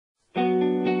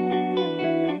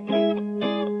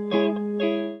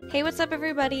up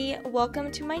everybody? Welcome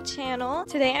to my channel.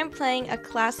 Today I'm playing a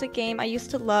classic game. I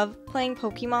used to love playing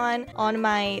Pokemon on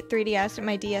my 3DS or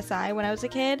my DSi when I was a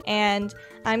kid, and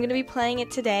I'm going to be playing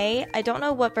it today. I don't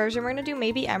know what version we're going to do,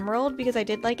 maybe Emerald, because I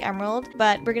did like Emerald,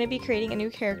 but we're going to be creating a new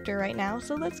character right now,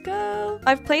 so let's go.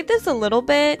 I've played this a little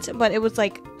bit, but it was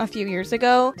like a few years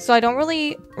ago, so I don't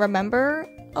really remember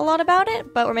a lot about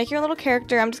it, but we're making a little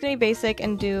character. I'm just going to be basic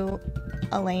and do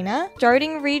Elena.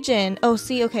 Starting region. Oh,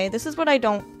 see, okay, this is what I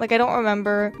don't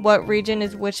remember what region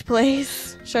is which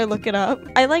place. Should I look it up?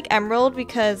 I like Emerald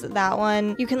because that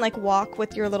one you can like walk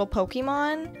with your little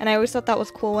Pokemon, and I always thought that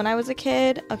was cool when I was a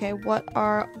kid. Okay, what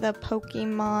are the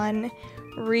Pokemon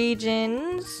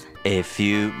regions? A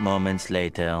few moments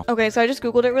later. Okay, so I just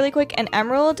googled it really quick, and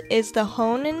Emerald is the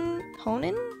Hone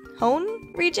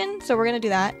region, so we're gonna do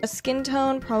that. A skin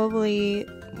tone, probably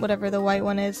whatever the white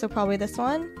one is, so probably this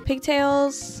one.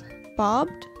 Pigtails,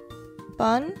 bobbed,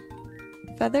 bun,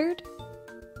 feathered,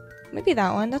 maybe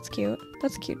that one. That's cute.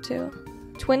 That's cute too.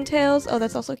 Twin tails, oh,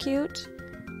 that's also cute.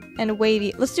 And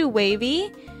wavy. Let's do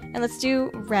wavy, and let's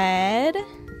do red.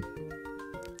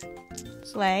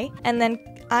 Slay. And then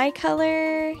eye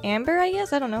color, amber, I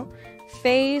guess. I don't know.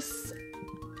 Face,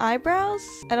 eyebrows,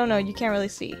 I don't know, you can't really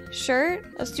see. Shirt,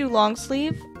 let's do long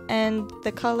sleeve, and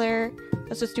the color,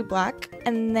 let's just do black.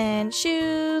 And then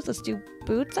shoes, let's do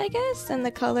boots, I guess, and the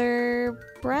color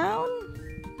brown,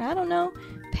 I don't know.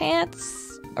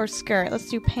 Pants or skirt, let's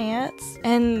do pants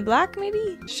and black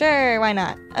maybe. Sure, why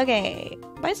not? Okay,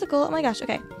 bicycle. Oh my gosh.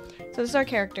 Okay, so this is our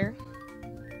character.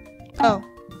 Oh,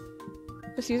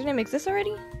 this username exists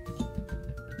already?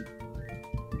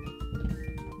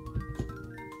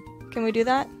 Can we do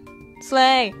that?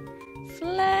 Slay!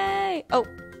 Slay! Oh,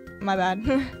 my bad.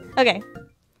 Okay.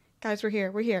 Guys, we're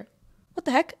here. We're here. What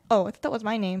the heck? Oh, I thought that was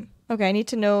my name. Okay, I need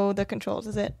to know the controls.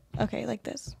 Is it? Okay, like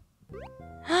this.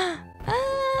 Ah!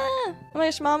 Oh my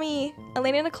gosh, mommy.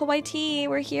 Alainanicoleyt,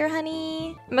 we're here,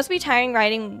 honey. It must be tiring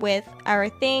riding with our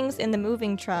things in the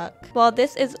moving truck. Well,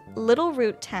 this is Little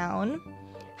Root Town.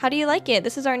 How do you like it?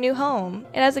 This is our new home.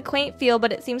 It has a quaint feel,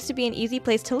 but it seems to be an easy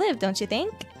place to live, don't you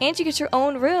think? And you get your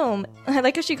own room. I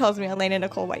like how she calls me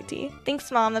Alainanicoleyt.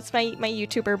 Thanks, Mom. That's my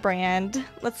YouTuber brand.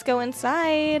 Let's go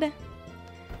inside.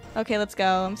 Okay, let's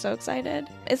go. I'm so excited.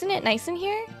 Isn't it nice in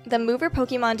here? The mover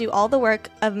Pokemon do all the work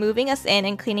of moving us in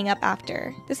and cleaning up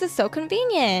after. This is so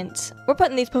convenient. We're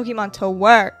putting these Pokemon to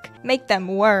work. Make them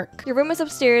work. Your room is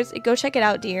upstairs. Go check it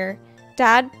out, dear.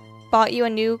 Dad bought you a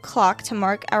new clock to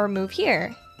mark our move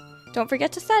here. Don't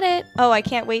forget to set it. Oh, I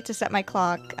can't wait to set my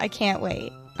clock. I can't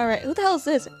wait. All right, who the hell is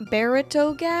this?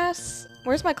 Baratogas?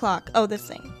 Where's my clock? Oh, this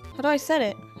thing. How do I set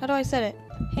it? How do I set it?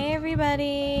 Hey,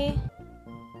 everybody.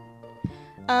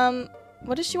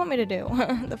 What does she want me to do?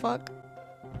 The fuck?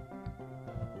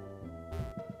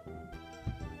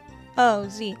 Oh,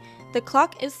 Z. The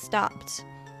clock is stopped.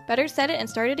 Better set it and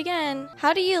start it again.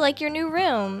 How do you like your new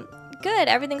room? Good,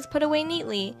 everything's put away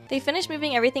neatly. They finished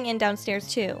moving everything in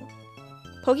downstairs too.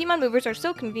 Pokemon movers are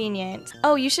so convenient.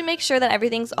 Oh, you should make sure that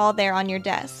everything's all there on your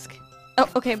desk. Oh,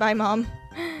 okay, bye, Mom.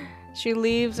 She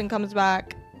leaves and comes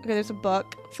back. Okay, there's a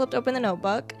book. Flipped open the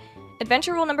notebook.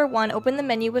 Adventure rule number 1, open the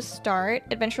menu with start.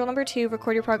 Adventure rule number 2,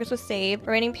 record your progress with save.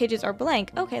 Remaining pages are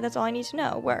blank. Okay, that's all I need to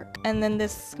know. Work. And then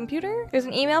this computer. There's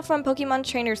an email from Pokemon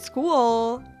Trainer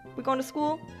School. We going to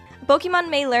school? Pokemon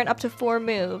may learn up to 4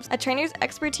 moves. A trainer's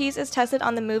expertise is tested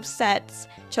on the move sets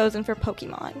chosen for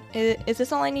Pokemon. Is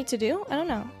this all I need to do? I don't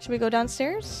know. Should we go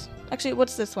downstairs? Actually,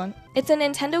 what's this one? It's a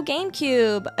Nintendo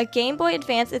GameCube. A Game Boy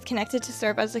Advance is connected to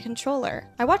serve as a controller.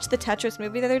 I watched the Tetris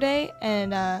movie the other day,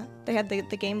 and they had the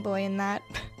Game Boy in that.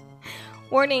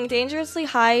 Warning, dangerously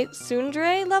high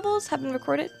Tsundere levels have been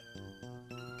recorded.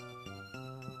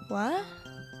 What?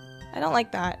 I don't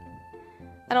like that.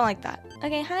 I don't like that.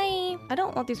 Okay, hi. I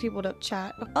don't want these people to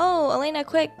chat. Oh, Elena,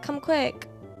 quick, come quick.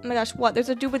 Oh my gosh, what? There's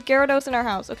a dude with Gyarados in our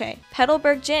house. Okay.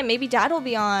 Petalburg Gym. Maybe Dad will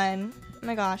be on. Oh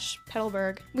my gosh,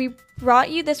 Petalburg. We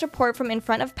brought you this report from in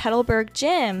front of Petalburg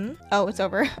Gym. Oh, it's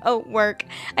over. Oh, work.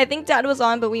 I think Dad was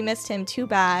on, but we missed him. Too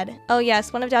bad. Oh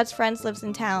yes, one of Dad's friends lives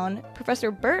in town.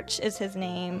 Professor Birch is his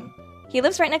name. He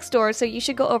lives right next door, so you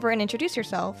should go over and introduce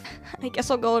yourself. I guess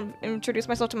I'll go and introduce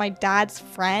myself to my dad's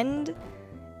friend.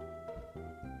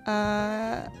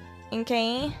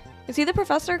 Okay. Is he the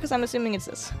professor? Because I'm assuming it's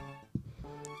this.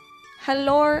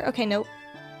 Hello. Okay, nope.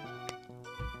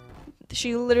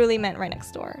 She literally meant right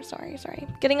next door. Sorry.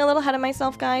 Getting a little ahead of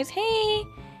myself, guys. Hey!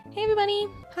 Hey, everybody.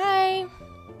 Hi.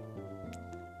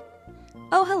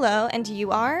 Oh, hello. And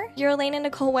you are? You're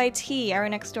Alainanicoleyt, our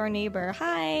next door neighbor.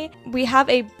 Hi. We have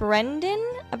a Brendan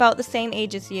about the same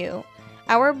age as you.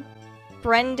 Our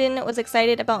Brendan was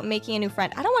excited about making a new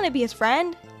friend. I don't want to be his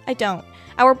friend. I don't.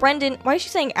 Our Brendan, why is she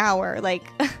saying our? Like,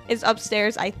 is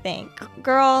upstairs, I think.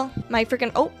 Girl, my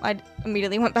freaking, oh, I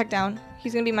immediately went back down.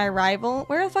 He's gonna be my rival.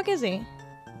 Where the fuck is he?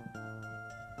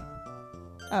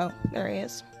 Oh, there he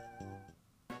is.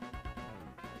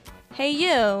 Hey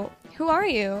you, who are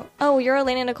you? Oh, you're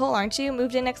Elena Nicole, aren't you?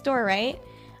 Moved in next door, right?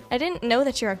 I didn't know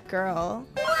that you're a girl.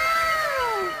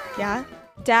 Yeah?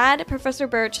 Dad, Professor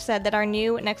Birch said that our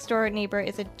new next door neighbor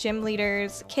is a gym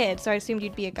leader's kid, so I assumed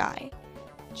you'd be a guy.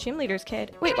 Gym leader's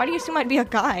kid? Wait, why do you assume I'd be a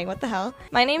guy? What the hell?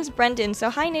 My name's Brendan, so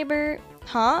hi neighbor.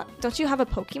 Huh? Don't you have a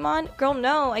Pokemon? Girl,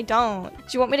 no, I don't. Do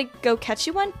you want me to go catch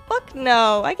you one? Fuck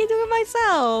no, I can do it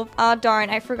myself. Aw, darn,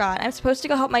 I forgot. I'm supposed to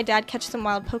go help my dad catch some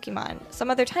wild Pokemon. Some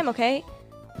other time, okay?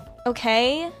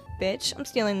 Okay? Bitch, I'm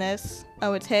stealing this.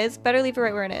 Oh, it's his? Better leave it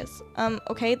right where it is.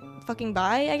 Okay, fucking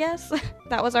bye, I guess?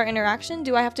 That was our interaction.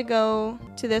 Do I have to go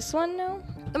to this one now?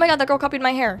 Oh my god, that girl copied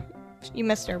my hair. You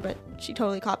missed her, but she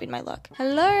totally copied my look.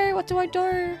 Hello, what do I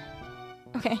do?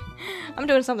 Okay, I'm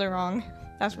doing something wrong.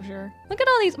 That's for sure. Look at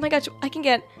all these. Oh my gosh, I can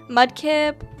get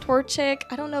Mudkip, Torchic.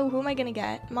 I don't know. Who am I gonna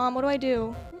get? Mom, what do I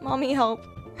do? Mommy, help.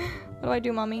 What do I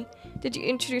do, mommy? Did you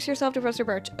introduce yourself to Professor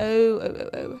Birch?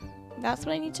 Oh. That's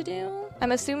what I need to do?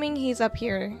 I'm assuming he's up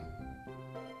here.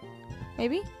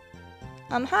 Maybe?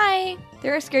 Hi.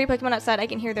 There are scary Pokemon outside. I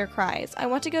can hear their cries. I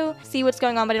want to go see what's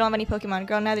going on, but I don't have any Pokemon.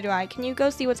 Girl, neither do I. Can you go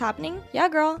see what's happening? Yeah,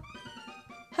 girl.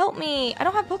 Help me. I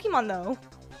don't have Pokemon, though.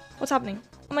 What's happening?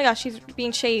 Oh my gosh, she's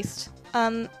being chased.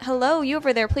 Hello, you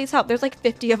over there, please help. There's like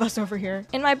 50 of us over here.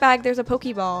 In my bag, there's a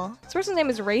Pokeball. This person's name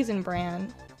is Raisin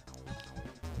Bran.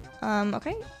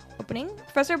 Okay. Opening.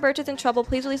 Professor Birch is in trouble.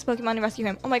 Please release Pokemon and rescue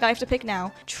him. Oh my god, I have to pick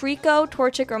now. Trico,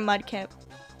 Torchic, or Mudkip.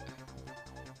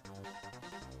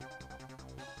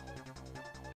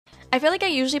 I feel like I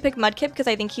usually pick Mudkip because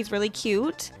I think he's really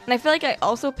cute. And I feel like I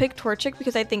also pick Torchic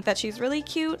because I think that she's really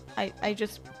cute. I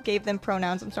just gave them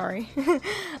pronouns, I'm sorry.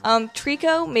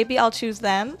 Trico, maybe I'll choose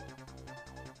them.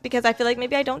 Because I feel like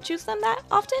maybe I don't choose them that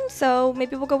often, so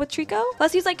maybe we'll go with Trico.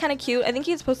 Plus he's like kind of cute. I think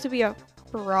he's supposed to be a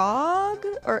frog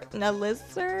or a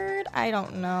lizard. I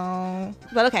don't know.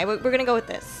 But okay, we're gonna go with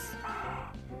this.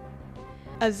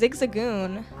 A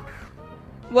Zigzagoon.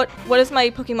 What is my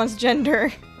Pokemon's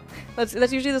gender? That's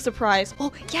usually the surprise.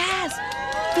 Oh, yes!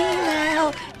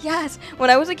 Female! Yes! When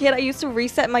I was a kid, I used to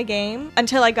reset my game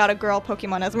until I got a girl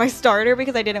Pokemon as my starter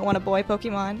because I didn't want a boy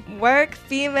Pokemon. Work,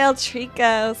 female,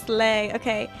 Trico, slay.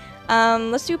 Okay,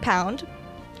 let's do Pound.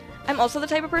 I'm also the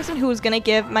type of person who's gonna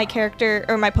give my character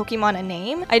or my Pokemon a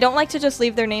name. I don't like to just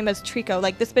leave their name as Trico.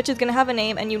 Like, this bitch is gonna have a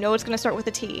name and you know it's gonna start with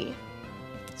a T.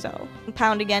 So,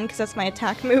 Pound again because that's my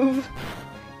attack move.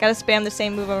 Gotta spam the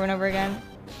same move over and over again.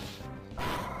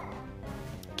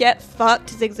 Get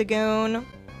fucked, Zigzagoon.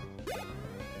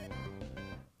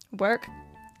 Work.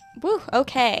 Woo,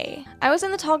 okay. I was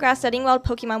in the tall grass studying wild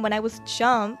Pokemon when I was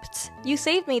jumped. You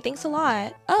saved me, thanks a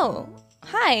lot. Oh,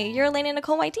 hi, you're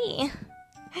alainanicoleyt.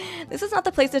 This is not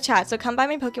the place to chat, so come by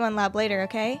my Pokemon lab later,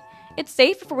 okay? It's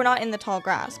safe if we're not in the tall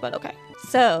grass, but okay.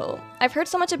 So, I've heard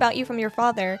so much about you from your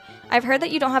father. I've heard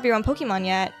that you don't have your own Pokemon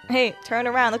yet. Hey, turn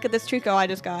around, look at this Trico I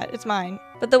just got. It's mine.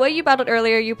 But the way you battled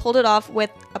earlier, you pulled it off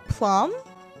with a plum?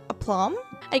 A plum?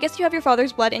 I guess you have your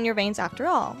father's blood in your veins after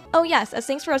all. Oh yes, as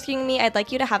thanks for rescuing me, I'd like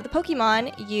you to have the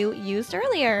Pokemon you used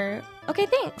earlier. Okay,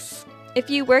 thanks. If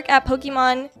you work at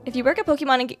Pokemon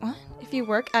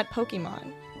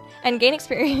and gain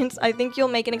experience, I think you'll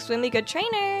make an extremely good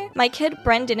trainer. My kid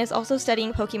Brendan is also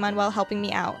studying Pokemon while helping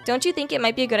me out. Don't you think it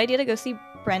might be a good idea to go see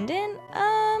Brendan?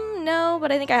 No, but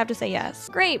I think I have to say yes.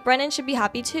 Great, Brendan should be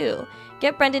happy too.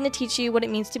 Get Brendan to teach you what it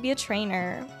means to be a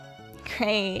trainer.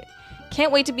 Great.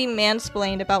 Can't wait to be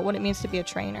mansplained about what it means to be a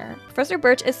trainer. Professor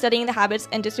Birch is studying the habits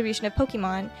and distribution of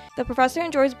Pokemon. The professor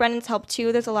enjoys Brendan's help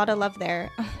too. There's a lot of love there.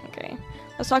 Okay,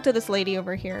 let's talk to this lady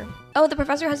over here. Oh, the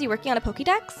professor has you working on a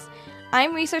Pokédex?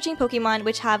 I'm researching Pokemon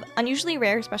which have unusually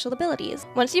rare special abilities.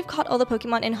 Once you've caught all the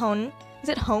Pokemon in Hone, is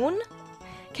it Hone?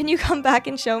 Can you come back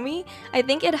and show me? I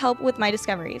think it'd help with my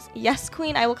discoveries. Yes,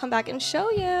 Queen, I will come back and show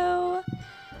you.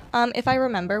 If I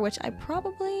remember, which I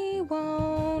probably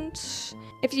won't.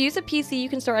 If you use a PC, you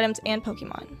can store items and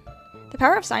Pokemon. The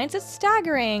power of science is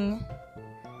staggering.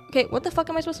 Okay, what the fuck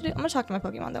am I supposed to do? I'm gonna talk to my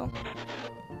Pokemon though.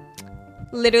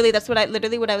 Literally, that's what I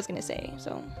was gonna say.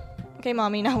 So, okay,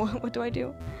 mommy, now what do I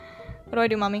do? What do I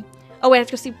do, mommy? Oh wait, I have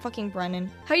to go see fucking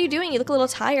Brennan. How are you doing? You look a little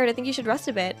tired. I think you should rest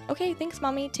a bit. Okay, thanks,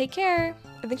 mommy. Take care.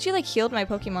 I think she like healed my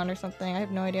Pokemon or something. I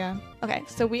have no idea. Okay,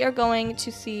 so we are going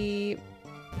to see.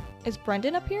 Is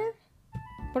Brendan up here?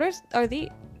 What are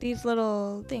these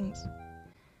little things?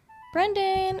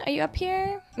 Brendan, are you up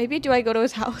here? Maybe do I go to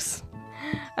his house?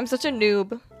 I'm such a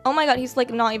noob. Oh my god, he's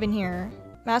like not even here.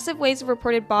 Massive waves of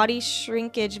reported body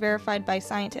shrinkage verified by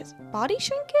scientists. Body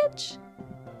shrinkage?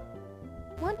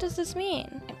 What does this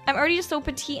mean? I'm already just so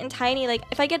petite and tiny. Like,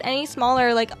 if I get any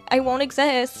smaller, like, I won't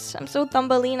exist. I'm so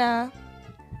Thumbelina.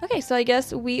 Okay, so I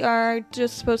guess we are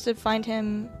just supposed to find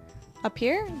him up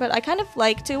here. But I kind of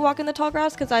like to walk in the tall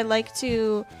grass because I like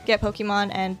to get Pokemon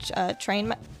and train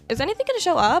my... Is anything gonna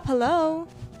show up? Hello?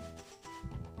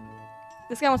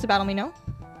 This guy wants to battle me, no?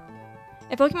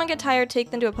 If Pokemon get tired, take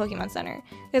them to a Pokemon Center.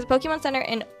 There's a Pokemon Center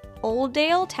in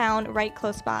Oldale Town right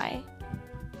close by.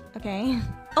 Okay.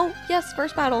 Oh, yes,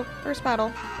 first battle. First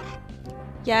battle.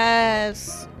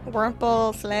 Yes.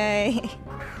 Wurmple, slay.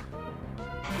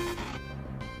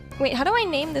 Wait, how do I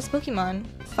name this Pokemon?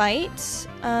 Fight.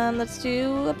 Let's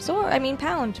do absorb. I mean,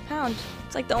 pound. Pound.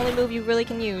 It's like the only move you really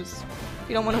can use if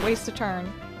you don't want to waste a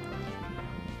turn.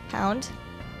 Pound.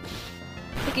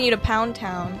 Taking you to Pound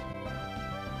Town.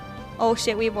 Oh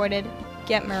shit, we avoided.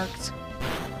 Get murked.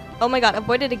 Oh my god,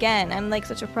 avoided again. I'm like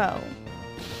such a pro.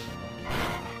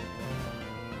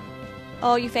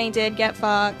 Oh, you fainted. Get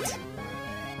fucked.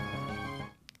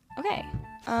 Okay.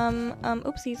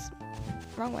 Oopsies.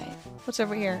 Wrong way. What's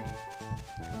over here?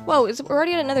 Whoa, we're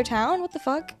already at another town? What the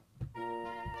fuck?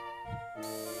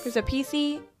 There's a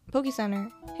PC Poke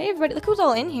Center. Hey everybody, look who's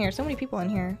all in here. So many people in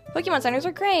here. Pokemon Centers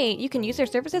are great. You can use their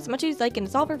services as much as you like and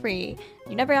it's all for free.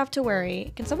 You never have to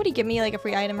worry. Can somebody give me like a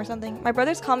free item or something? My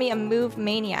brothers call me a move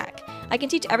maniac. I can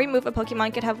teach every move a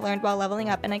Pokemon could have learned while leveling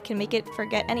up and I can make it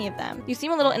forget any of them. You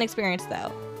seem a little inexperienced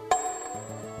though.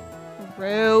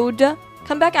 Rude.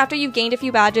 Come back after you've gained a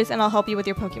few badges and I'll help you with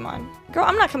your Pokemon. Girl,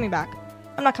 I'm not coming back.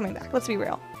 I'm not coming back. Let's be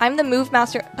real. I'm the move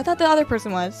master. I thought the other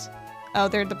person was. Oh,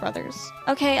 they're the brothers.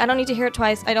 Okay, I don't need to hear it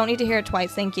twice. I don't need to hear it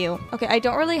twice. Thank you. Okay, I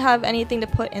don't really have anything to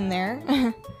put in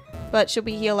there. But should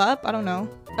we heal up? I don't know.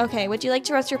 Okay, would you like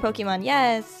to rest your Pokemon?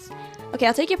 Yes. Okay,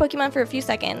 I'll take your Pokemon for a few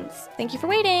seconds. Thank you for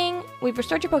waiting. We've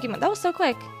restored your Pokemon. That was so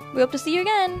quick. We hope to see you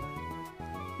again.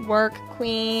 Work,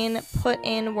 queen. Put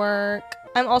in work.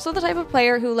 I'm also the type of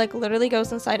player who like literally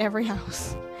goes inside every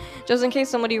house. Just in case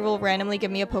somebody will randomly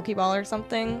give me a Pokeball or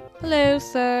something. Hello,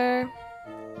 sir.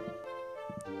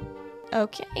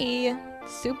 Okay.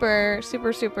 Super,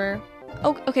 super, super.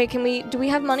 Oh, okay, do we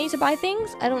have money to buy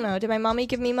things? I don't know. Did my mommy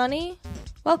give me money?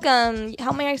 Welcome.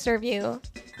 How may I serve you?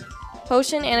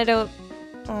 Potion, antidote.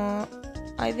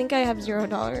 I think I have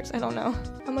 $0. I don't know.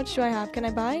 How much do I have? Can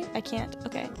I buy? I can't.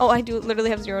 Okay. Oh, I do literally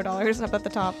have $0 up at the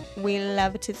top. We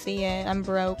love to see it. I'm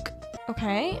broke.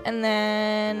 Okay, and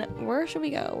then where should we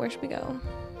go? Where should we go?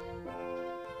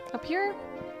 Up here?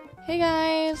 Hey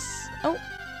guys. Oh.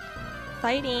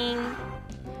 Fighting.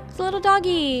 It's a little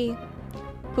doggy.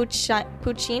 Puchina?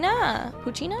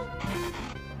 Puchina?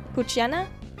 Puchiana?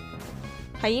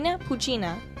 Hyena?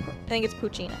 Puchina. I think it's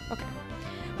Puchina. Okay.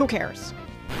 Who cares?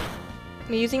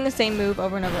 I'm using the same move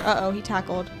over and over. Uh-oh, he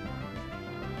tackled.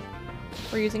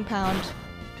 We're using pound.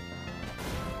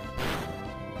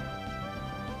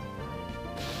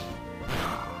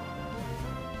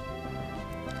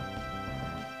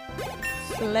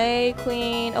 Slay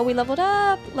queen. Oh, we leveled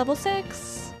up. Level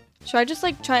 6. Should I just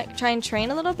like try and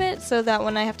train a little bit so that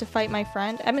when I have to fight my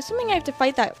friend? I'm assuming I have to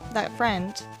fight that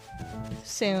friend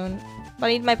soon. But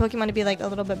I need my Pokemon to be like a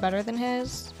little bit better than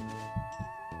his.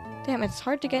 Damn, it's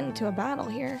hard to get into a battle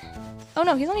here. Oh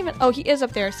no, he's not even... Oh, he is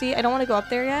up there. See, I don't want to go up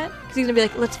there yet. Because he's going to be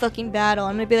like, let's fucking battle.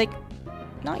 I'm going to be like,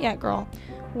 not yet, girl.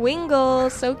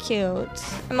 Wingle, so cute.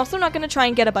 I'm also not going to try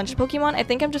and get a bunch of Pokemon. I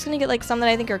think I'm just going to get like some that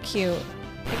I think are cute.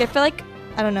 Like, I feel like...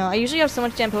 I don't know. I usually have so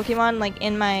much damn Pokemon like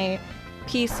in my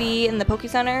PC in the Poke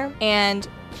Center. And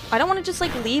I don't want to just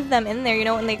like leave them in there, you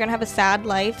know, and they're going to have a sad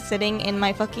life sitting in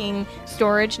my fucking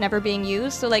storage, never being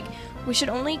used. So like, we should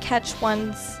only catch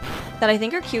ones that I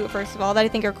think are cute, first of all, that I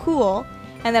think are cool,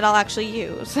 and that I'll actually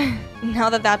use.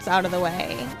 Now that that's out of the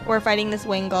way. We're fighting this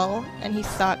Wingle, and he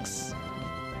sucks.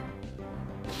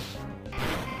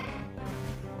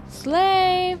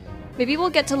 Slay! Maybe we'll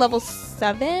get to level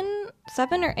 7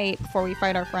 or 8 before we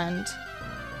fight our friend.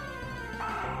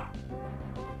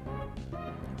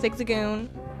 Zigzagoon.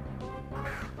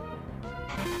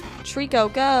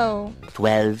 Trico, go!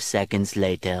 12 seconds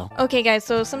later. Okay guys,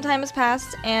 so some time has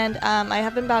passed and I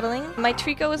have been battling. My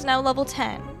Trico is now level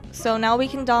 10. So now we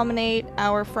can dominate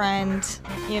our friend,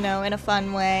 you know, in a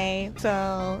fun way.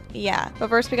 So yeah, but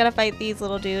first we gotta fight these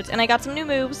little dudes. And I got some new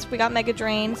moves. We got Mega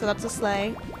Drain, so that's a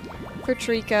slay for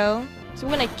Trico. So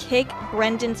we're gonna kick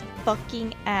Brendan's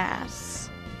fucking ass.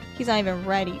 He's not even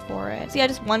ready for it. See, I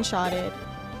just one-shotted.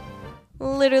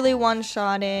 Literally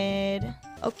one-shotted.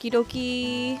 Okie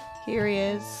dokie. Here he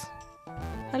is.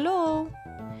 Hello.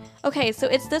 Okay, so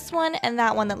it's this one and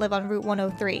that one that live on Route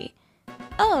 103.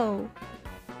 Oh.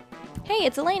 Hey,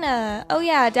 it's Elena. Oh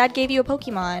yeah, Dad gave you a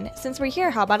Pokemon. Since we're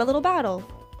here, how about a little battle?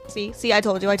 See, I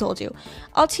told you.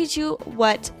 I'll teach you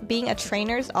what being a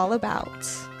trainer's all about.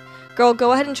 Girl,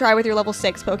 go ahead and try with your level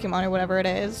 6 Pokemon or whatever it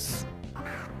is.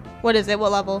 What is it?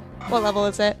 What level? What level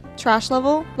is it? Trash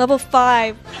level? Level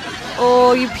 5.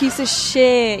 Oh, you piece of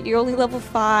shit. You're only level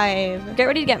 5. Get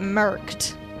ready to get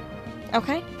murked.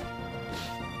 Okay?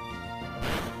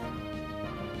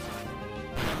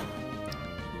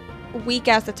 Weak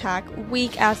ass attack.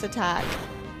 Weak ass attack.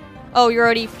 Oh, you're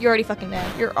already fucking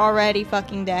dead. You're already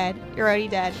fucking dead. You're already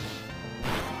dead.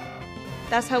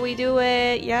 That's how we do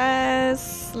it.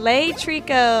 Yes. Slay,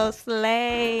 Trico.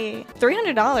 Slay.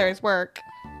 $300 work.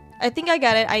 I think I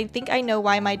get it. I think I know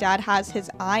why my dad has his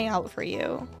eye out for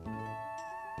you.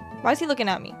 Why is he looking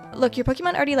at me? Look, your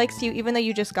Pokemon already likes you even though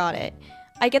you just got it.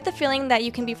 I get the feeling that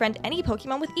you can befriend any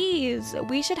Pokemon with ease.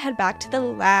 We should head back to the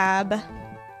lab.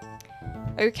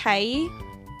 Okay.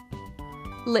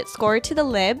 Let's score to the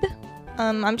lib.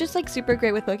 I'm just like super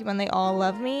great with Pokemon. They all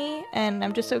love me and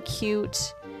I'm just so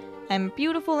cute and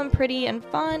beautiful and pretty and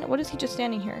fun. What is he just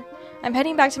standing here? I'm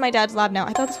heading back to my dad's lab now.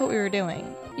 I thought that's what we were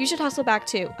doing. You should hustle back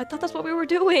too. I thought that's what we were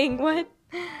doing. What?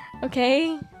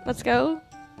 Okay, let's go.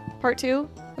 Part 2.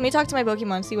 Let me talk to my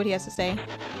Pokemon, see what he has to say.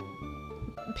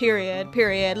 Period,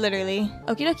 literally.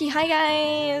 Okie dokie, hi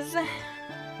guys.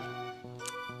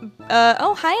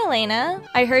 Oh, hi Elena.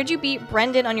 I heard you beat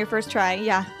Brendan on your first try.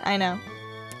 Yeah, I know.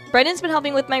 Brendan's been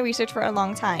helping with my research for a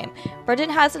long time. Brendan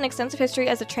has an extensive history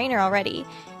as a trainer already.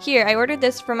 Here, I ordered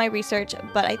this for my research,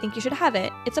 but I think you should have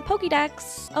it. It's a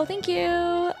Pokédex. Oh, thank you.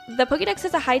 The Pokédex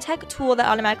is a high-tech tool that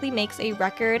automatically makes a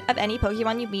record of any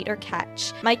Pokemon you meet or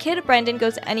catch. My kid, Brendan,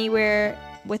 goes anywhere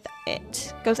with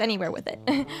it.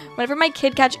 Whenever my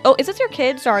kid oh, is this your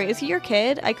kid? Sorry, is he your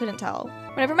kid? I couldn't tell.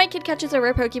 Whenever my kid catches a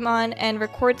rare Pokemon and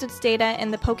records its data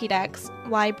in the Pokédex,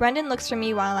 why, Brendan looks for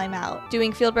me while I'm out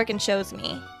doing fieldwork and shows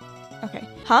me. Okay.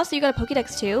 Huh? So you got a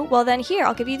Pokédex too? Well then here,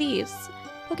 I'll give you these.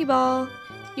 Pokeball.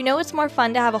 You know it's more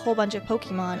fun to have a whole bunch of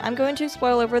Pokemon. I'm going to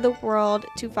explore all over the world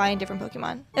to find different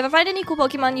Pokemon. If I find any cool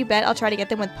Pokemon, you bet I'll try to get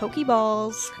them with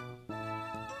Pokeballs.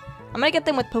 I'm gonna get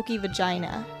them with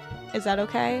Pokevagina. Is that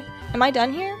okay? Am I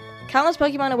done here? Countless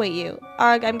Pokemon await you.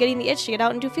 Arg, I'm getting the itch to get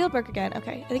out and do fieldwork again.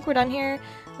 Okay, I think we're done here.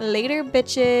 Later,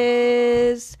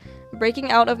 bitches. Breaking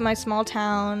out of my small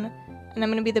town. And I'm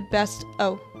gonna be the best.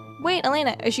 Oh. Wait,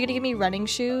 Elena, is she gonna give me running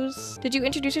shoes? Did you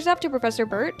introduce yourself to Professor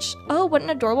Birch? Oh, what an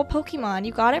adorable Pokemon.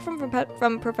 You got it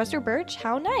from Professor Birch?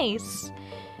 How nice.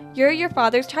 You're your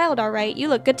father's child, alright. You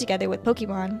look good together with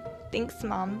Pokemon. Thanks,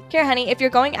 Mom. Here, honey, if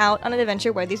you're going out on an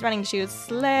adventure, wear these running shoes.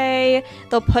 Slay.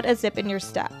 They'll put a zip in your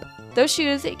step. Those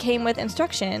shoes came with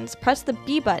instructions. Press the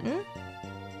B button.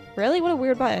 Really? What a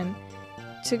weird button.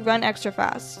 To run extra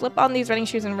fast. Slip on these running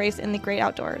shoes and race in the great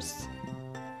outdoors.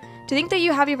 To think that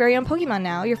you have your very own Pokemon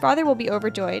now. Your father will be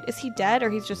overjoyed. Is he dead or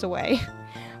he's just away?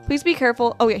 Please be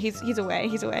careful. Oh yeah, he's away.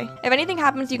 He's away. If anything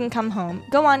happens, you can come home.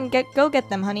 Go on, go get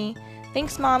them, honey.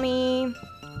 Thanks, Mommy.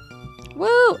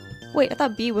 Woo! Wait, I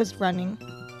thought B was running.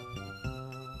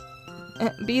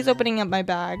 B's opening up my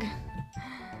bag.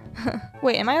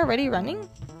 Wait, am I already running?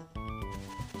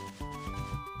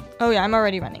 Oh yeah, I'm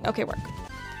already running. Okay, work.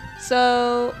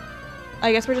 So,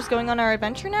 I guess we're just going on our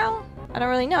adventure now? I don't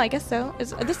really know, I guess so.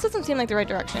 This doesn't seem like the right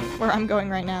direction where I'm going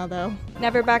right now, though.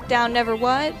 Never back down, never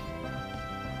what?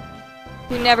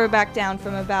 We never back down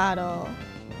from a battle.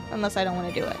 Unless I don't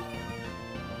want to do it.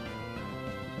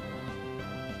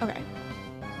 Okay.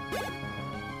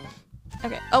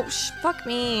 Okay. Oh, fuck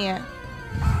me.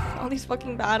 All these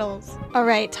fucking battles.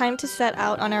 Alright, time to set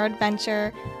out on our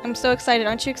adventure. I'm so excited.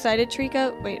 Aren't you excited,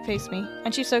 Trico? Wait, face me.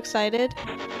 Aren't you so excited?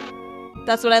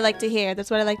 That's what I like to hear.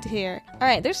 That's what I like to hear.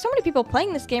 Alright, there's so many people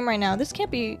playing this game right now. This can't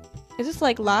be... Is this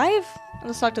like live?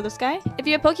 Let's talk to this guy. If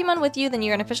you have Pokemon with you, then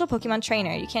you're an official Pokemon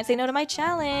trainer. You can't say no to my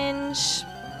challenge.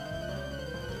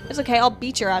 It's okay, I'll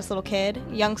beat your ass, little kid.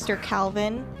 Youngster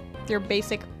Calvin. Your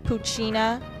basic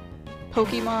Poochyena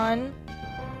Pokemon.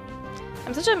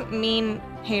 I'm such a mean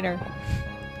hater.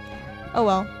 Oh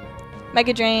well.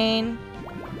 Mega Drain.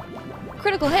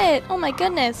 Critical hit! Oh my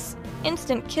goodness!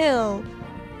 Instant kill.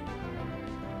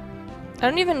 I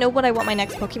don't even know what I want my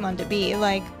next Pokemon to be.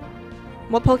 Like,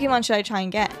 what Pokemon should I try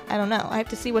and get? I don't know. I have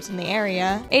to see what's in the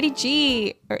area.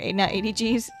 80G! Or not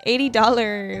 80Gs.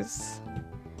 $80.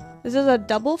 This is a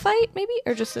double fight, maybe?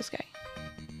 Or just this guy?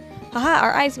 Haha,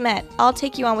 our eyes met. I'll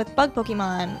take you on with bug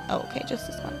Pokemon. Oh, okay, just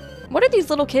this one. What are these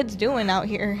little kids doing out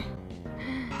here?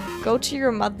 Go to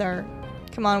your mother.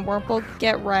 Come on, Wurmple,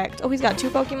 get wrecked. Oh, he's got 2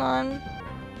 Pokemon.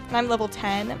 And I'm level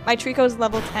 10. My Trico's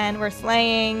level 10. We're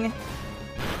slaying.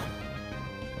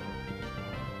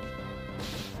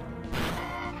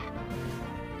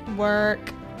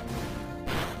 Work.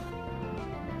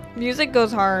 Music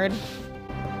goes hard.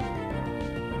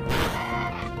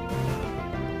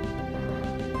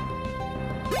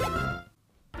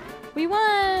 We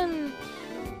won!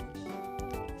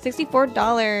 $64.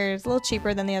 A little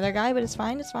cheaper than the other guy, but it's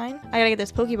fine, it's fine. I gotta get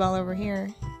this Pokeball over here.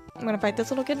 I'm gonna fight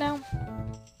this little kid now.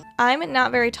 I'm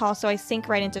not very tall, so I sink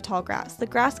right into tall grass. The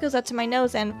grass goes up to my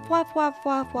nose and wah wah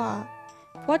wah wah.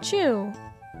 What you?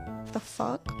 The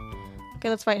fuck? Okay,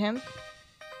 let's fight him.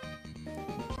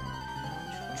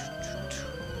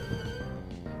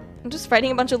 I'm just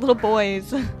fighting a bunch of little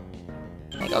boys.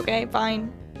 Like, okay,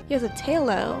 fine. He has a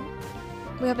Tailo.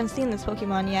 We haven't seen this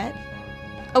Pokemon yet.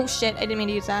 Oh shit, I didn't mean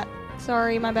to use that.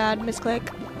 Sorry, my bad, misclick.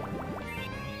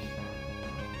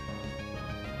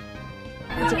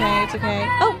 It's okay, it's okay.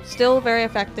 Oh, still very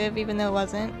effective, even though it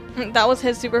wasn't. That was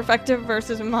his super effective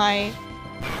versus my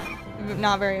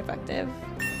not very effective.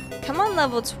 Come on,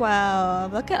 level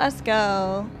 12. Look at us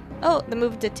go. Oh, the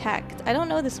move Detect. I don't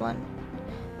know this one.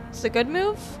 It's a good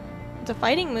move. It's a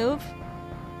fighting move.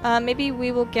 Maybe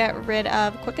we will get rid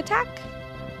of Quick Attack.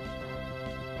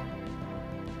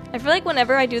 I feel like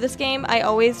whenever I do this game, I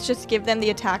always just give them the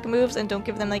attack moves and don't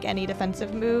give them like any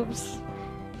defensive moves.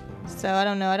 So I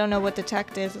don't know. I don't know what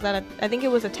Detect is. Is that I think it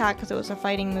was attack because it was a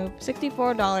fighting move.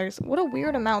 $64. What a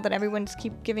weird amount that everyone's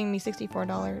keep giving me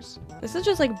 $64. This is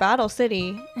just like Battle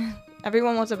City.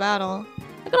 Everyone wants a battle.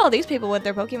 Look at all these people with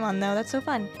their Pokemon though. That's so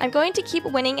fun. I'm going to keep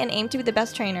winning and aim to be the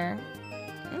best trainer.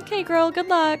 Okay, girl. Good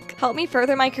luck. Help me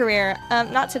further my career.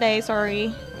 Not today.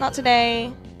 Sorry. Not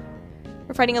today.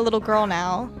 We're fighting a little girl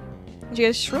now. She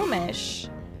has Shroomish.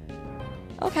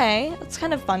 Okay. That's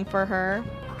kind of fun for her.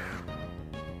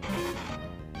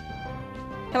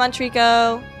 Come on,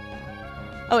 Trico.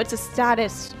 Oh, it's a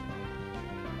status.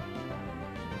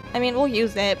 I mean, we'll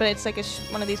use it, but it's like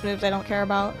one of these moves I don't care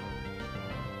about.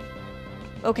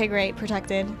 Okay, great.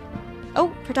 Protected.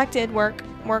 Oh, protected. Work.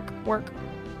 Work. Work.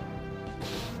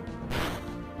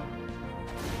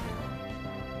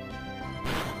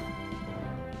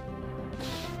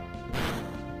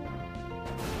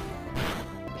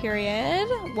 Period.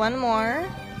 One more.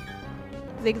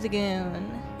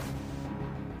 Zigzagoon.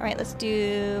 Alright, let's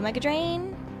do Mega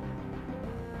Drain.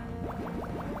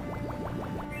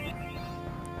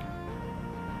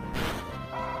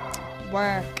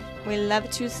 Work. We love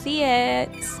to see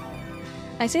it.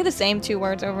 I say the same 2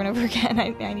 words over and over again.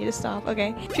 I need to stop.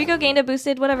 Okay. Trico gained a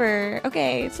boosted whatever.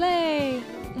 Okay, Slay.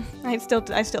 I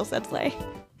still said Slay.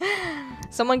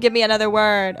 Someone give me another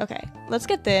word. Okay, let's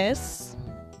get this.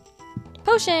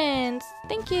 Potions!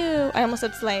 Thank you! I almost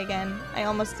said Slay again. I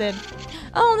almost did.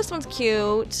 Oh, this one's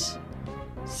cute.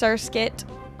 Surskit.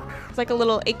 It's like a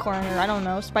little acorn or I don't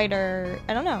know, spider.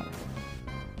 I don't know.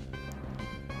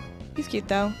 He's cute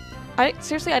though.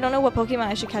 Seriously, I don't know what Pokemon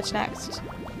I should catch next.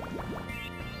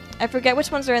 I forget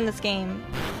which ones are in this game.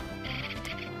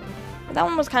 That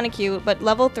one was kind of cute, but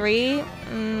level 3?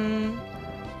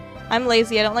 I'm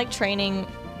lazy. I don't like training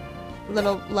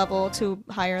little level to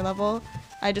higher level.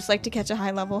 I just like to catch a high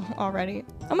level already.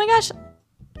 Oh my gosh!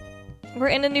 We're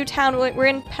in a new town. We're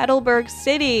in Petalburg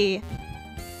City.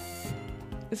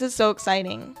 This is so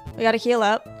exciting. We gotta heal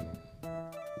up.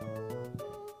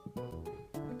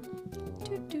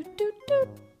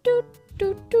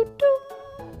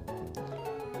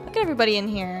 Look at everybody in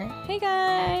here. Hey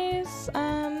guys.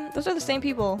 Those are the same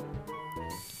people.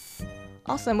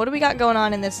 Awesome. What do we got going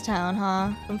on in this town,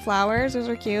 huh? Some flowers. Those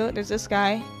are cute. There's this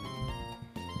guy.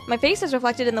 My face is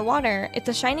reflected in the water. It's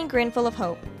a shining grin full of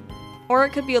hope. Or it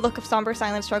could be a look of somber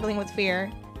silence struggling with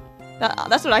fear.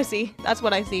 That's what I see. That's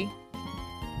what I see.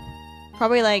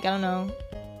 Probably like, I don't know,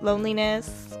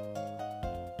 loneliness.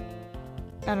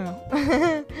 I don't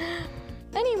know.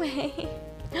 Anyway.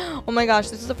 Oh my gosh,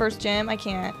 this is the first gym. I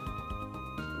can't.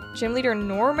 Gym leader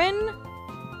Norman?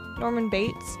 Norman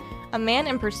Bates. A man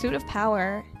in pursuit of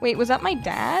power. Wait, was that my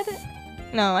dad?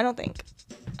 No, I don't think.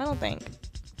 I don't think.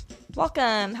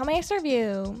 Welcome. How may I serve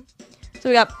you? So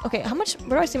we got, okay, how much,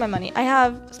 where do I see my money? I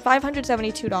have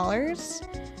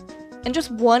 $572. And just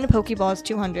one Pokeball is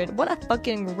 200. What a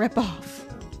fucking ripoff.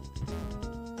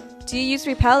 Do you use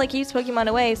Repel? It keeps Pokemon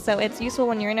away, so it's useful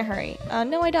when you're in a hurry.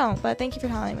 No, I don't, but thank you for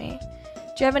telling me. Do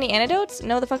you have any antidotes?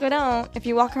 No, the fuck I don't. If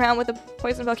you walk around with a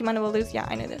poison Pokemon, it will lose. Yeah,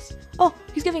 I knew this. Oh,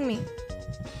 he's giving me.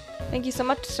 Thank you so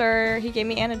much, sir. He gave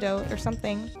me antidote or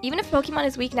something. Even if Pokemon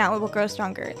is weak now, it will grow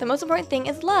stronger. The most important thing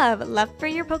is love. Love for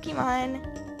your Pokemon.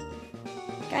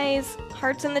 Guys,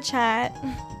 hearts in the chat.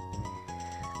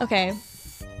 Okay.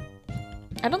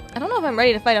 I don't know if I'm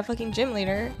ready to fight a fucking gym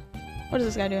leader. What is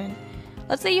this guy doing?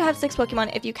 Let's say you have 6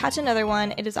 Pokemon. If you catch another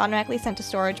one, it is automatically sent to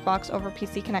storage box over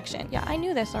PC connection. Yeah, I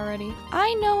knew this already.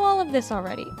 I know all of this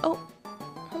already. Oh,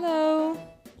 hello.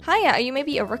 Hiya, are you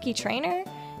maybe a rookie trainer?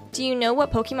 Do you know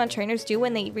what Pokemon trainers do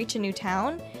when they reach a new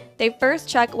town? They first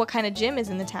check what kind of gym is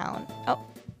in the town. Oh,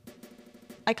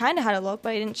 I kind of had a look,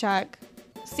 but I didn't check.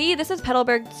 See, this is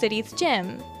Petalburg City's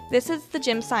gym. This is the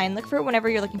gym sign. Look for it whenever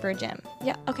you're looking for a gym.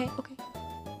 Yeah, okay.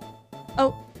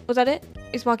 Oh, was that it?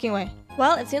 He's walking away.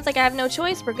 Well, it seems like I have no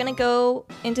choice. We're gonna go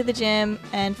into the gym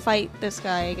and fight this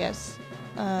guy, I guess.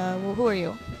 Well, who are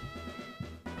you?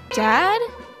 Dad?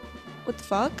 What the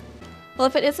fuck? Well,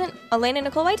 if it isn't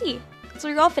alainanicoleyt. So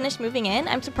you're all finished moving in?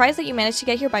 I'm surprised that you managed to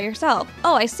get here by yourself.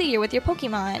 Oh, I see, you're with your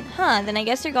Pokemon. Huh, then I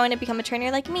guess you're going to become a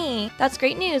trainer like me. That's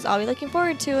great news, I'll be looking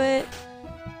forward to it.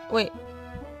 Wait,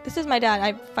 this is my dad.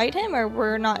 I fight him or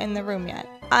we're not in the room yet?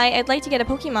 I'd like to get a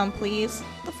Pokemon, please.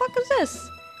 The fuck is this?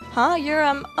 Huh, you're,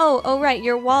 oh right,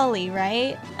 you're Wally,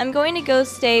 right? I'm going to go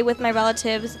stay with my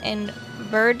relatives in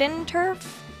Verdanturf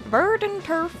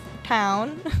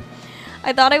Town.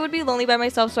 I thought I would be lonely by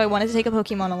myself, so I wanted to take a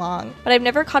Pokemon along. But I've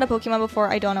never caught a Pokemon before,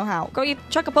 I don't know how. Go, you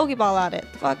chuck a Pokeball at it.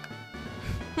 Fuck.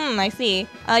 I see.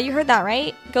 You heard that,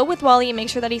 right? Go with Wally and make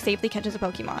sure that he safely catches a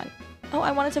Pokemon. Oh,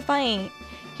 I wanted to fight.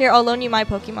 Here, I'll loan you my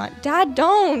Pokemon. Dad,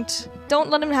 don't! Don't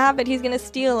let him have it, he's gonna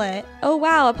steal it. Oh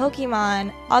wow, a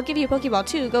Pokemon. I'll give you a Pokeball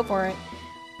too, go for it.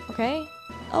 Okay.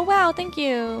 Oh wow, thank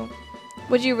you.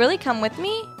 Would you really come with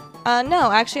me?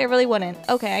 No, actually I really wouldn't.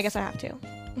 Okay, I guess I have to.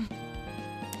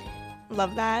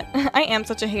 Love that. I am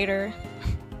such a hater.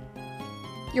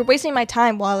 You're wasting my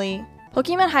time, Wally.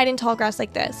 Pokemon hide in tall grass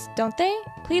like this, don't they?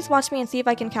 Please watch me and see if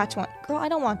I can catch one. Girl, I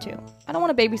don't want to. I don't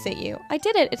want to babysit you. I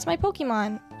did it, it's my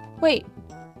Pokemon. Wait,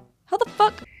 how the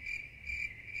fuck?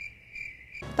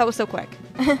 That was so quick.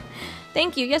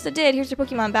 Thank you, yes it did. Here's your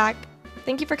Pokemon back.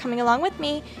 Thank you for coming along with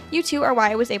me. You two are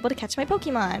why I was able to catch my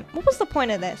Pokemon. What was the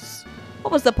point of this?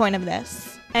 What was the point of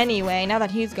this? Anyway, now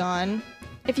that he's gone.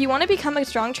 If you want to become a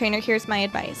strong trainer, here's my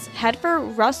advice. Head for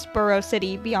Rustboro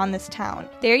City beyond this town.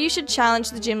 There you should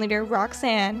challenge the gym leader,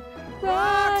 Roxanne.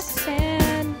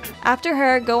 Roxanne! After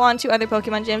her, go on to other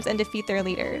Pokemon gyms and defeat their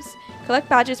leaders. Collect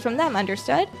badges from them,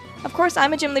 understood? Of course,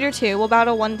 I'm a gym leader too. We'll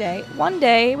battle one day. One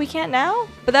day? We can't now?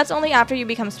 But that's only after you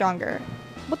become stronger.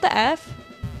 What the F?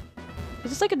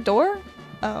 Is this like a door?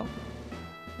 Oh.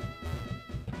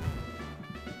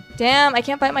 Damn, I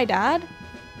can't fight my dad?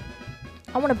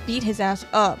 I want to beat his ass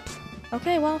up.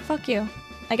 Okay, well, fuck you.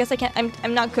 I guess I can't.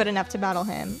 I'm not good enough to battle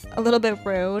him. A little bit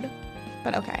rude,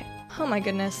 but okay. Oh my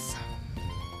goodness.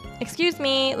 Excuse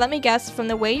me, let me guess, from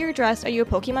the way you're dressed, are you a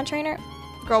Pokemon trainer?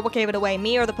 Girl, what gave it away,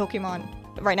 me or the Pokemon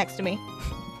right next to me?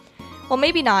 Well,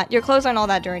 maybe not. Your clothes aren't all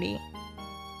that dirty.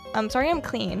 I'm sorry, I'm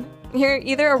clean. You're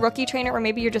either a rookie trainer or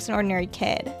maybe you're just an ordinary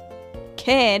kid.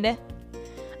 Kid?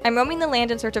 I'm roaming the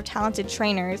land in search of talented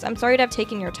trainers. I'm sorry to have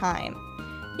taken your time.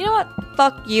 You know what?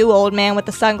 Fuck you, old man with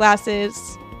the sunglasses.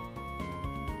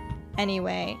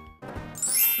 Anyway.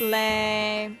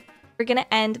 Slay. We're gonna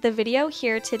end the video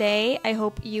here today. I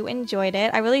hope you enjoyed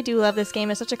it. I really do love this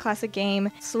game. It's such a classic game.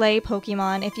 Slay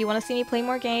Pokemon. If you want to see me play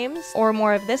more games or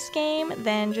more of this game,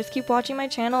 then just keep watching my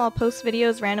channel. I'll post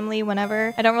videos randomly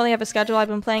whenever. I don't really have a schedule. I've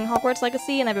been playing Hogwarts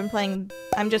Legacy and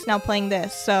I'm just now playing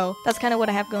this. So that's kind of what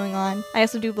I have going on. I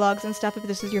also do vlogs and stuff if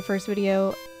this is your first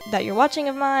video that you're watching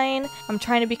of mine. I'm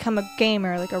trying to become a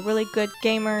gamer, like a really good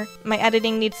gamer. My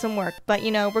editing needs some work, but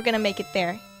you know, we're gonna make it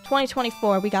there.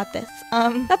 2024, we got this.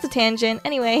 That's a tangent.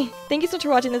 Anyway, thank you so much for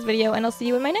watching this video, and I'll see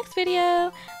you in my next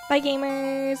video. Bye,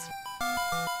 gamers!